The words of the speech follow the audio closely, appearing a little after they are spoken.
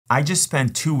I just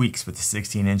spent 2 weeks with the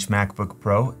 16-inch MacBook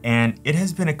Pro, and it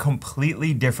has been a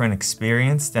completely different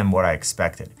experience than what I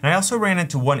expected. And I also ran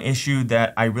into one issue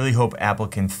that I really hope Apple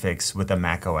can fix with the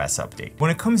macOS update.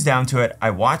 When it comes down to it,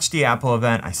 I watched the Apple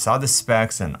event, I saw the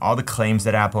specs and all the claims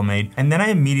that Apple made, and then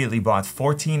I immediately bought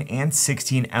 14 and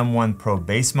 16 M1 Pro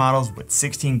base models with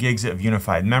 16 gigs of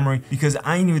unified memory because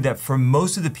I knew that for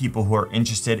most of the people who are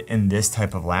interested in this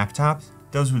type of laptops,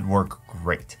 those would work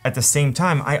great. At the same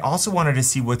time, I also wanted to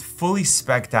see what fully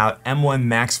spec'd out M1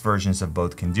 Max versions of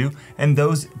both can do, and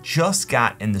those just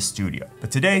got in the studio. But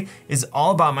today is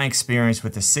all about my experience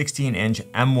with the 16-inch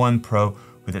M1 Pro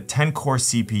with a 10-core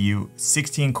CPU,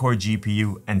 16-core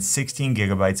GPU, and 16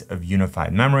 gigabytes of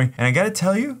unified memory. And I gotta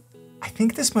tell you, I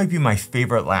think this might be my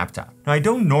favorite laptop. Now, I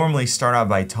don't normally start out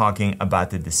by talking about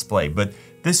the display, but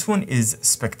this one is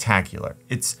spectacular.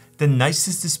 It's the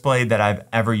nicest display that I've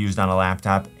ever used on a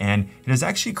laptop, and it has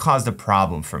actually caused a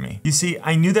problem for me. You see,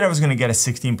 I knew that I was gonna get a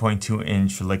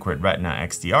 16.2-inch Liquid Retina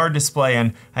XDR display,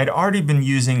 and I'd already been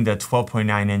using the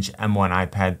 12.9-inch M1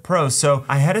 iPad Pro, so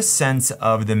I had a sense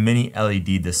of the mini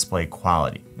LED display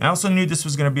quality. I also knew this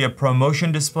was gonna be a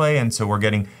ProMotion display, and so we're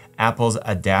getting Apple's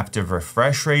adaptive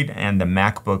refresh rate, and the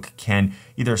MacBook can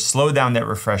either slow down that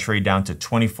refresh rate down to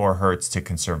 24 Hertz to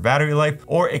conserve battery life,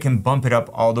 or it can bump it up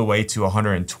all the way to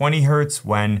 120 Hertz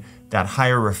when that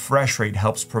higher refresh rate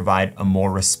helps provide a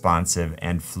more responsive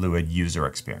and fluid user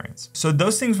experience. So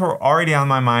those things were already on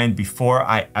my mind before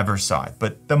I ever saw it.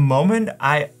 But the moment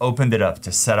I opened it up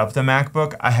to set up the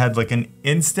MacBook, I had like an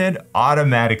instant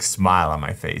automatic smile on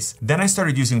my face. Then I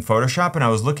started using Photoshop and I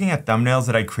was looking at thumbnails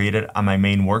that I created on my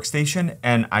main workstation,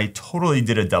 and I totally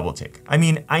did a double take. I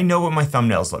mean, I know what my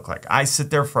thumbnails look like. I sit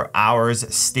there for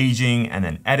hours staging and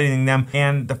then editing them.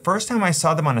 And the first time I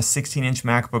saw them on a 16-inch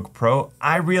MacBook Pro,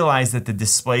 I realized that the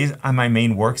displays on my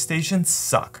main workstation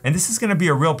suck. And this is gonna be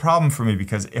a real problem for me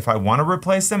because if I wanna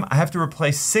replace them, I have to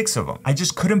replace 6 of them. I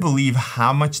just couldn't believe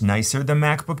how much nicer the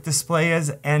MacBook display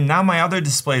is. And now my other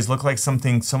displays look like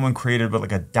something someone created with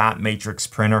like a dot matrix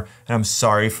printer. And I'm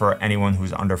sorry for anyone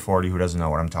who's under 40 who doesn't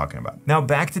know what I'm talking about. Now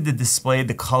back to the display,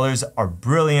 the colors are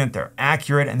brilliant, they're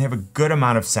accurate, and they have a good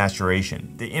amount of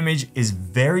saturation. The image is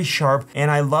very sharp,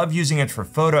 and I love using it for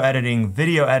photo editing,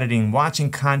 video editing, watching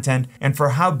content, and for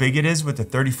how big it is with the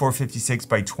 3456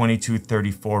 by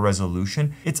 2234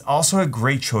 resolution, it's also a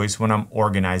great choice when I'm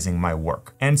organizing my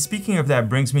work. And speaking of that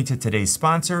brings me to today's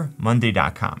sponsor,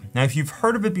 Monday.com. Now, if you've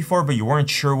heard of it before but you weren't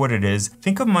sure what it is,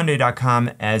 think of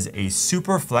Monday.com as a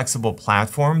super flexible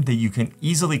platform that you can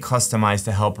easily customize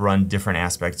to help run different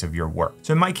aspects of your work.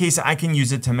 So in my case, I can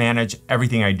use it to manage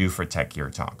everything I do for Tech Gear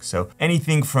Talk. So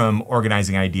anything from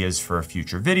organizing ideas for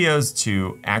future videos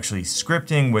to actually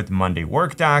scripting with Monday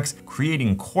Work Docs,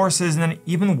 creating courses, and then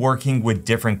even working with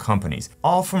different companies,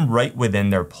 all from right within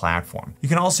their platform. You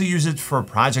can also use it for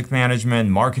project management,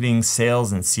 marketing,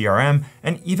 sales, and CRM,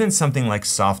 and even something like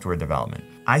software development.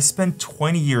 I spent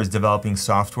 20 years developing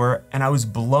software, and I was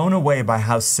blown away by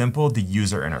how simple the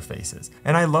user interface is.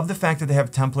 And I love the fact that they have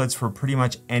templates for pretty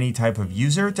much any type of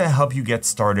user to help you get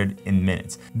started in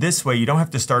minutes. This way, you don't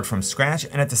have to start from scratch,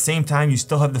 and at the same time, you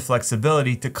still have the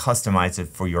flexibility to customize it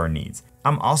for your needs.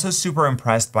 I'm also super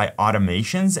impressed by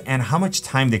automations and how much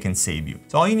time they can save you.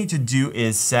 So all you need to do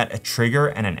is set a trigger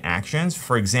and an actions.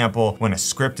 For example, when a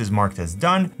script is marked as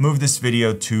done, move this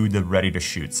video to the ready to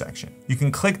shoot section. You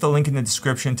can click the link in the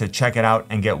description to check it out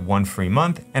and get 1 free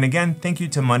month. And again, thank you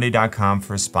to Monday.com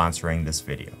for sponsoring this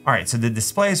video. All right, so the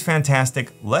display is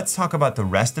fantastic. Let's talk about the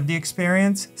rest of the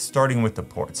experience, starting with the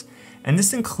ports. And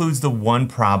this includes the one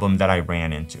problem that I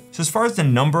ran into. So as far as the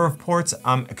number of ports,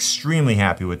 I'm extremely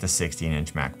happy with the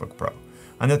 16-inch MacBook Pro.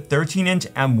 On the 13-inch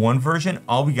M1 version,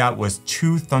 all we got was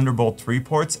 2 Thunderbolt 3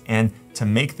 ports, and to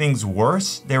make things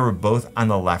worse, they were both on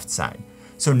the left side.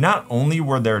 So not only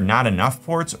were there not enough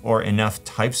ports or enough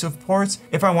types of ports,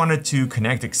 if I wanted to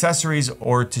connect accessories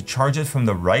or to charge it from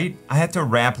the right, I had to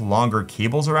wrap longer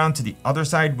cables around to the other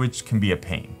side, which can be a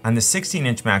pain. On the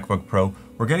 16-inch MacBook Pro,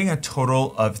 we're getting a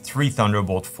total of 3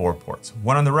 Thunderbolt 4 ports,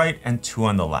 1 on the right and 2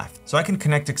 on the left. So I can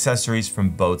connect accessories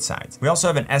from both sides. We also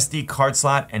have an SD card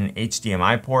slot and an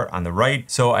HDMI port on the right,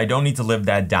 so I don't need to live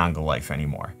that dongle life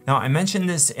anymore. Now, I mentioned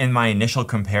this in my initial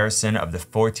comparison of the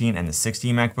 14 and the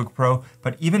 16 MacBook Pro,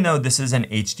 but even though this is an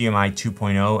HDMI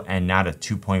 2.0 and not a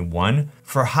 2.1,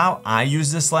 for how I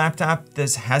use this laptop,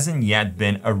 this hasn't yet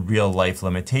been a real life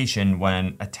limitation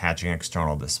when attaching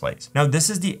external displays. Now, this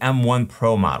is the M1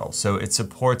 Pro model, so it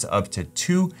supports up to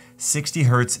 2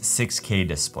 60Hz 6K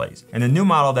displays. And the new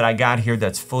model that I got here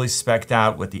that's fully spec'd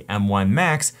out with the M1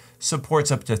 Max supports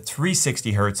up to 3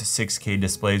 60Hz 6K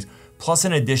displays, plus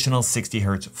an additional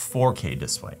 60Hz 4K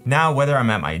display. Now, whether I'm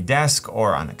at my desk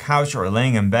or on the couch or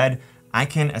laying in bed, I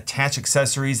can attach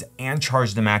accessories and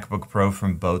charge the MacBook Pro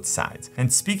from both sides.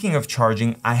 And speaking of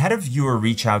charging, I had a viewer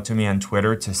reach out to me on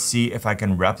Twitter to see if I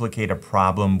can replicate a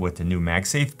problem with the new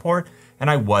MagSafe port, and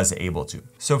I was able to.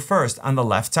 So first, on the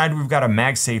left side, we've got a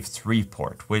MagSafe 3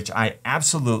 port, which I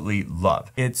absolutely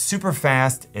love. It's super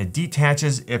fast, it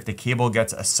detaches if the cable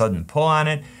gets a sudden pull on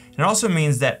it. It also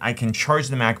means that I can charge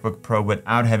the MacBook Pro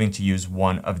without having to use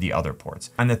one of the other ports.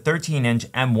 On the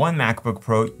 13-inch M1 MacBook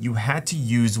Pro, you had to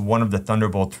use one of the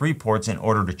Thunderbolt 3 ports in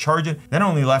order to charge it. That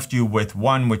only left you with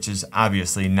one, which is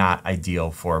obviously not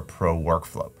ideal for a pro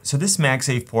workflow. So this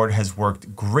MagSafe port has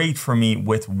worked great for me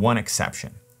with one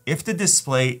exception. If the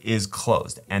display is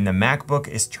closed and the MacBook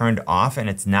is turned off and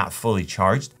it's not fully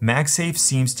charged, MagSafe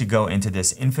seems to go into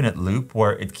this infinite loop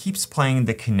where it keeps playing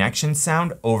the connection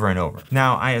sound over and over.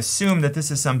 Now, I assume that this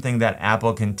is something that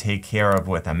Apple can take care of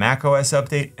with a macOS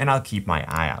update, and I'll keep my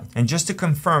eye out. And just to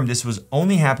confirm, this was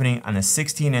only happening on the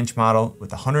 16-inch model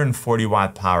with a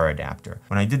 140-watt power adapter.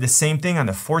 When I did the same thing on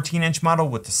the 14-inch model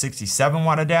with the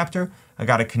 67-watt adapter, I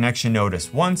got a connection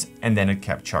notice once and then it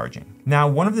kept charging. Now,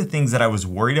 one of the things that I was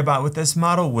worried about with this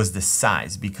model was the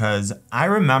size, because I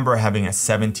remember having a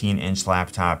 17-inch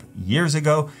laptop years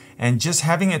ago and just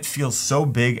having it feel so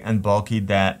big and bulky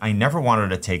that I never wanted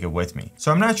to take it with me.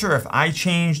 So I'm not sure if I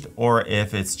changed or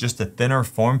if it's just a thinner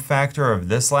form factor of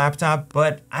this laptop,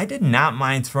 but I did not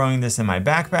mind throwing this in my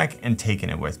backpack and taking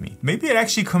it with me. Maybe it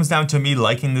actually comes down to me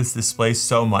liking this display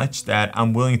so much that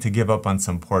I'm willing to give up on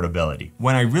some portability.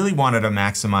 When I really wanted to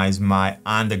maximize my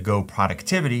on-the-go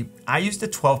productivity, I used a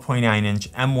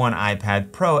 12.9-inch M1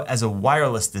 iPad Pro as a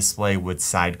wireless display with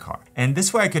Sidecar. And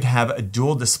this way I could have a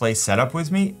dual display setup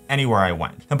with me anywhere I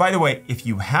went. And by the way, if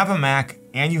you have a Mac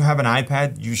and you have an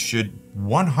iPad, you should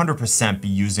 100% be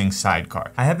using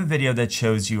Sidecar. I have a video that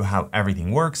shows you how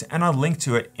everything works, and I'll link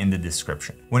to it in the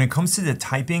description. When it comes to the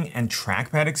typing and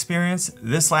trackpad experience,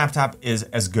 this laptop is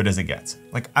as good as it gets.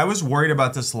 Like, I was worried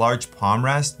about this large palm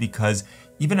rest because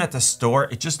even at the store,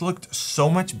 it just looked so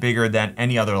much bigger than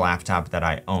any other laptop that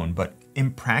I own, but in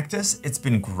practice, it's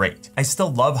been great. I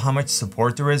still love how much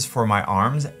support there is for my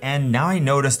arms, and now I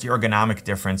notice the ergonomic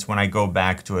difference when I go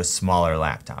back to a smaller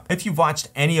laptop. If you've watched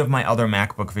any of my other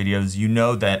MacBook videos, you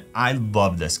know that I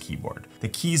love this keyboard. The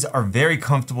keys are very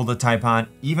comfortable to type on,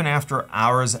 even after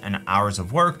hours and hours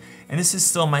of work, and this is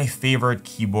still my favorite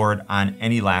keyboard on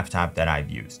any laptop that I've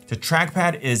used. The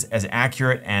trackpad is as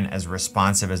accurate and as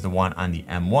responsive as the one on the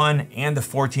M1 and the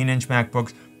 14-inch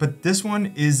MacBooks, but this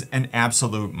one is an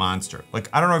absolute monster. Like,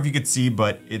 I don't know if you could see,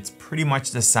 but it's pretty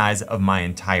much the size of my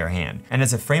entire hand. And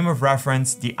as a frame of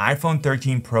reference, the iPhone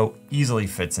 13 Pro easily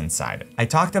fits inside it. I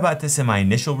talked about this in my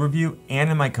initial review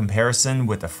and in my comparison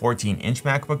with the 14-inch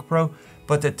MacBook Pro,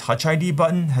 but the Touch ID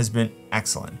button has been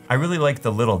excellent. I really like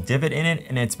the little divot in it,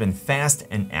 and it's been fast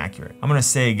and accurate. I'm gonna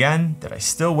say again that I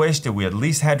still wish that we at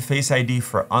least had Face ID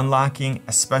for unlocking,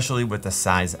 especially with the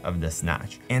size of this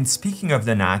notch. And speaking of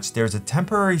the notch, there's a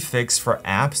temporary fix for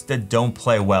apps that don't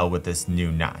play well with this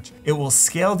new notch. It will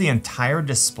scale the entire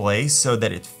display so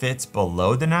that it fits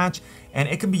below the notch, and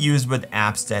it can be used with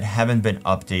apps that haven't been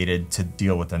updated to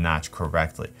deal with the notch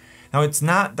correctly. Now, it's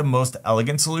not the most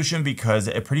elegant solution because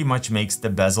it pretty much makes the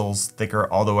bezels thicker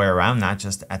all the way around, not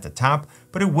just at the top,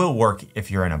 but it will work if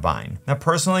you're in a bind. Now,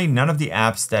 personally, none of the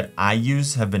apps that I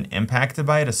use have been impacted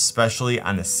by it, especially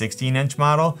on the 16-inch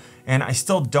model, and I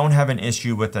still don't have an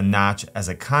issue with the notch as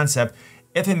a concept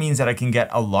if it means that I can get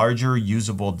a larger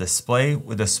usable display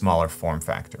with a smaller form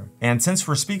factor. And since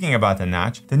we're speaking about the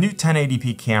notch, the new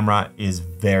 1080p camera is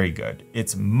very good.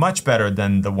 It's much better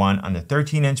than the one on the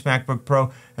 13-inch MacBook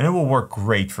Pro, and it will work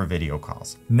great for video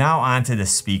calls. Now on to the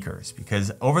speakers,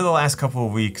 because over the last couple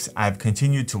of weeks, I've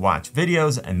continued to watch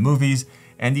videos and movies,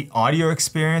 and the audio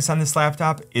experience on this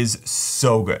laptop is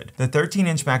so good. The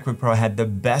 13-inch MacBook Pro had the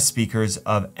best speakers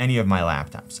of any of my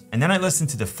laptops. And then I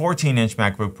listened to the 14-inch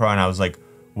MacBook Pro and I was like,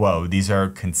 whoa, these are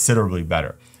considerably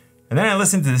better. And then I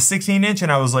listened to the 16-inch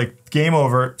and I was like, game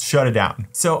over, shut it down.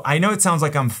 So I know it sounds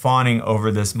like I'm fawning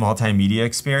over this multimedia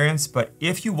experience, but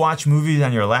if you watch movies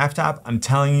on your laptop, I'm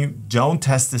telling you, don't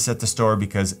test this at the store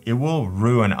because it will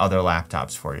ruin other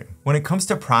laptops for you. When it comes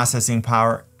to processing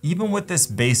power, even with this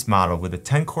base model with a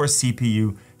 10-core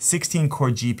CPU, 16-core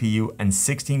GPU, and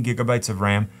 16 gigabytes of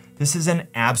RAM, this is an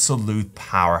absolute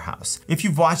powerhouse. If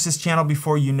you've watched this channel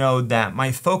before, you know that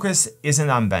my focus isn't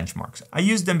on benchmarks. I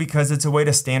use them because it's a way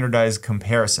to standardize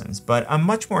comparisons, but I'm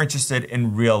much more interested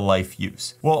in real life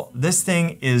use. Well, this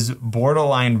thing is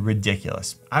borderline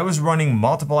ridiculous. I was running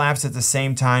multiple apps at the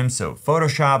same time, so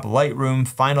Photoshop, Lightroom,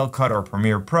 Final Cut or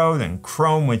Premiere Pro, then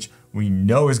Chrome, which we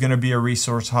know is gonna be a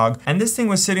resource hog. And this thing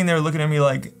was sitting there looking at me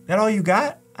like, that all you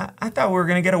got? I thought we were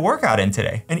gonna get a workout in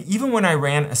today. And even when I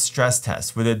ran a stress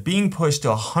test with it being pushed to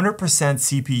 100%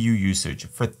 CPU usage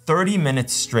for 30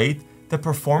 minutes straight, the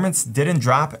performance didn't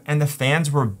drop and the fans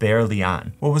were barely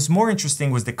on. What was more interesting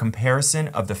was the comparison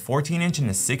of the 14-inch and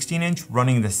the 16-inch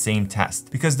running the same test,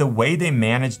 because the way they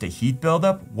managed the heat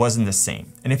buildup wasn't the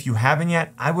same. And if you haven't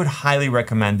yet, I would highly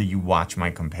recommend that you watch my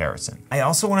comparison. I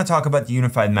also want to talk about the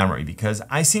unified memory because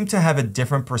I seem to have a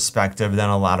different perspective than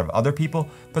a lot of other people,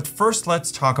 but first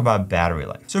let's talk about battery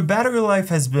life. So battery life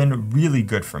has been really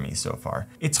good for me so far.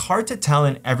 It's hard to tell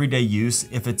in everyday use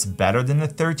if it's better than the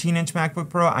 13-inch MacBook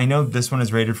Pro. I know this one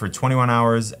is rated for 21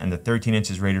 hours and the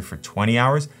 13-inch is rated for 20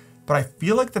 hours, but I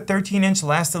feel like the 13-inch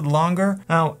lasted longer.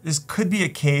 Now, this could be a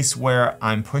case where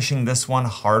I'm pushing this one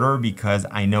harder because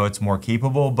I know it's more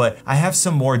capable, but I have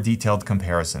some more detailed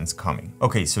comparisons coming.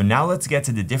 Okay, so now let's get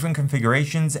to the different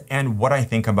configurations and what I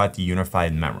think about the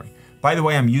unified memory. By the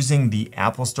way, I'm using the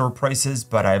Apple Store prices,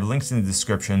 but I have links in the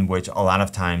description, which a lot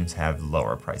of times have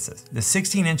lower prices. The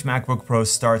 16-inch MacBook Pro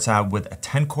starts out with a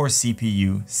 10-core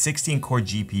CPU, 16-core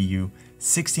GPU,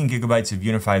 16 gigabytes of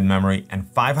unified memory, and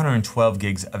 512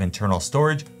 gigs of internal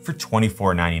storage for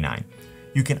 $24.99.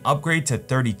 You can upgrade to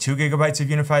 32 gigabytes of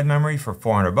unified memory for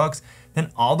 $400, then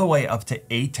all the way up to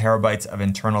 8 terabytes of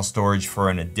internal storage for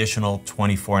an additional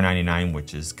 $24.99,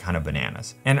 which is kind of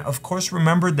bananas. And of course,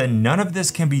 remember that none of this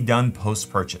can be done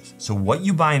post-purchase. So what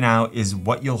you buy now is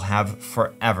what you'll have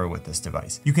forever with this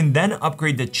device. You can then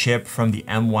upgrade the chip from the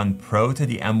M1 Pro to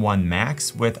the M1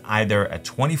 Max with either a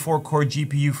 24-core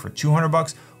GPU for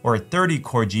 $200 or a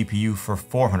 30-core GPU for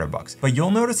 $400. But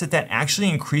you'll notice that that actually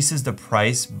increases the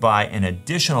price by an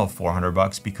additional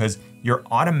 $400 because you're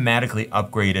automatically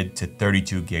upgraded to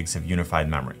 32 gigs of unified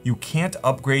memory. You can't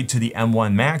upgrade to the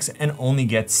M1 Max and only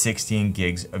get 16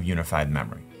 gigs of unified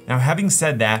memory. Now, having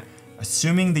said that,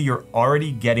 assuming that you're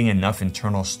already getting enough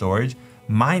internal storage,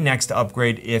 my next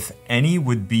upgrade, if any,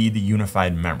 would be the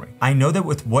unified memory. I know that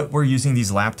with what we're using these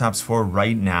laptops for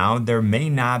right now, there may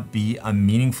not be a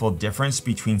meaningful difference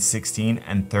between 16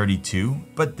 and 32,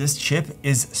 but this chip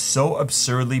is so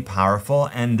absurdly powerful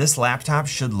and this laptop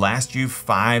should last you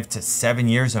 5 to 7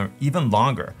 years or even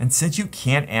longer. And since you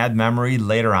can't add memory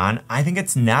later on, I think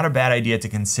it's not a bad idea to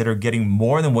consider getting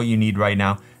more than what you need right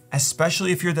now,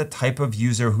 especially if you're the type of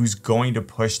user who's going to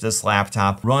push this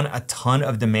laptop, run a ton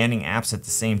of demanding apps at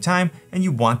the same time, and you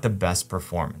want the best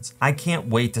performance. I can't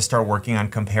wait to start working on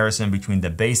comparison between the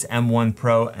base M1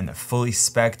 Pro and the fully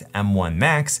spec'd M1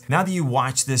 Max. Now that you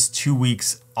watched this 2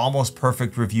 weeks almost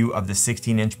perfect review of the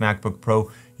 16-inch MacBook Pro,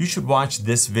 you should watch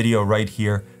this video right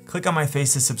here. Click on my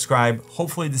face to subscribe.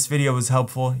 Hopefully this video was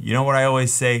helpful. You know what I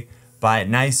always say, buy it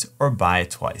nice or buy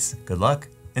it twice. Good luck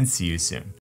and see you soon.